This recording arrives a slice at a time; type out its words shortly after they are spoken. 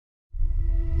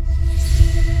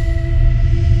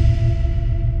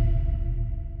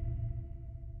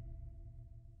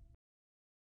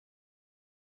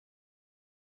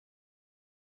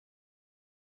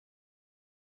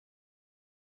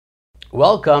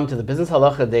Welcome to the Business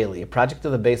Halacha Daily, a project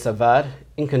of the Beis Avad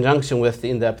in conjunction with the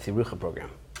In-Depth Yerucha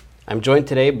program. I'm joined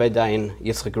today by Dayan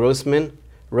Yitzchak Grossman,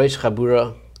 Rosh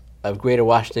Chabura of Greater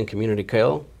Washington Community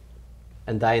Kollel,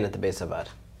 and Dayan at the Beis Avad.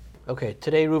 Okay,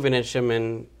 today Reuven and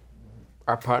Shimon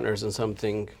are partners in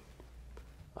something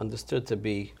understood to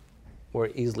be more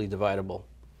easily dividable.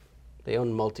 They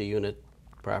own multi-unit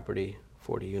property,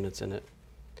 40 units in it,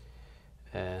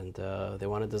 and they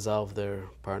want to dissolve their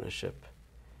partnership.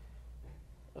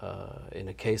 In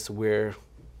a case where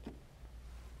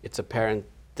it's apparent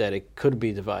that it could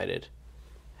be divided,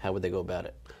 how would they go about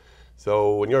it?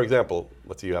 So in your example,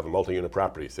 let's say you have a multi-unit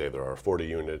property, say there are 40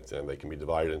 units and they can be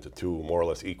divided into two more or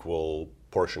less equal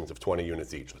portions of 20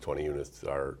 units each.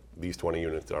 These 20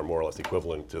 units are more or less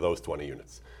equivalent to those 20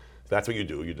 units. So that's what you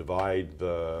do. You divide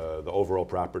the overall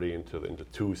property into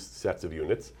two sets of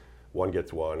units. One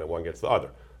gets one and one gets the other.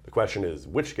 The question is,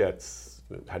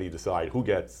 how do you decide who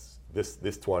gets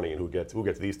this 20 and who gets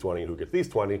these 20 and who gets these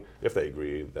 20? If they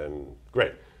agree, then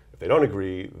great. If they don't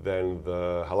agree, then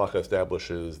the halacha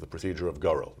establishes the procedure of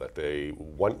garel, that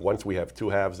once we have two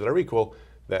halves that are equal,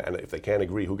 and if they can't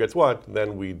agree who gets what,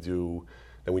 then we do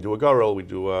a garel, we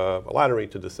do a lottery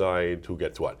to decide who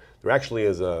gets what. There actually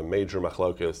is a major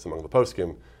machlokas among the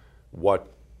poskim what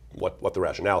the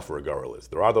rationale for a garel is.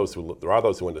 There are those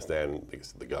who understand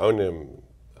the Gaonim,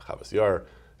 Chavas Yar.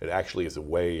 It actually is a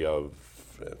way of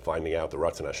finding out the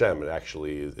Ratzon Hashem. It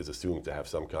actually is assumed to have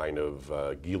some kind of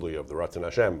gilui of the Ratzon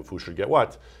Hashem of who should get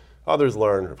what. Others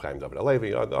learn, Rav Chaim David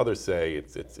HaLevi, others say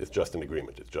it's just an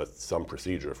agreement. It's just some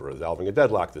procedure for resolving a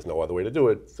deadlock. There's no other way to do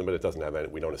it. But it doesn't have any.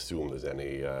 We don't assume there's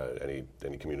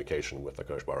any communication with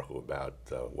HaKadosh Baruch Hu about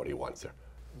what he wants there.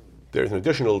 There's an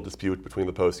additional dispute between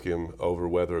the poskim over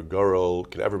whether garel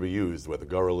can ever be used, whether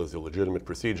garel is a legitimate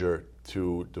procedure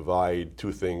to divide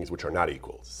two things which are not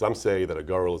equal. Some say that a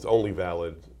garel is only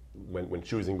valid when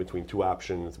choosing between two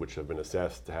options which have been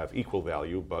assessed to have equal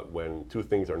value, but when two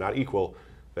things are not equal,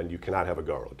 then you cannot have a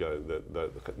garel.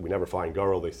 We never find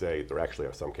garel, they say. There actually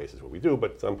are some cases where we do,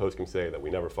 but some poskim say that we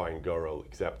never find garel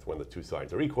except when the two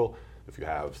sides are equal. If you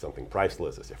have something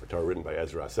priceless, a Sefer Torah written by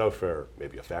Ezra Sofer,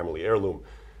 maybe a family heirloom,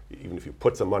 even if you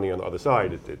put some money on the other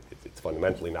side, it's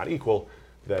fundamentally not equal,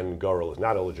 then garel is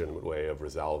not a legitimate way of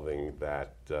resolving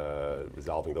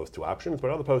those two options.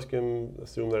 But other poskim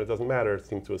assume that it doesn't matter,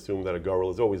 seem to assume that a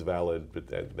garel is always valid, but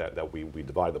that we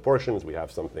divide the portions, we have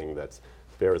something that's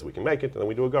fair as we can make it, and then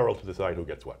we do a garel to decide who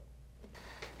gets what.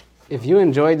 If you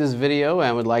enjoyed this video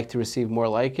and would like to receive more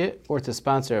like it, or to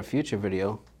sponsor a future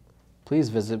video, please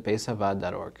visit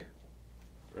beisavad.org.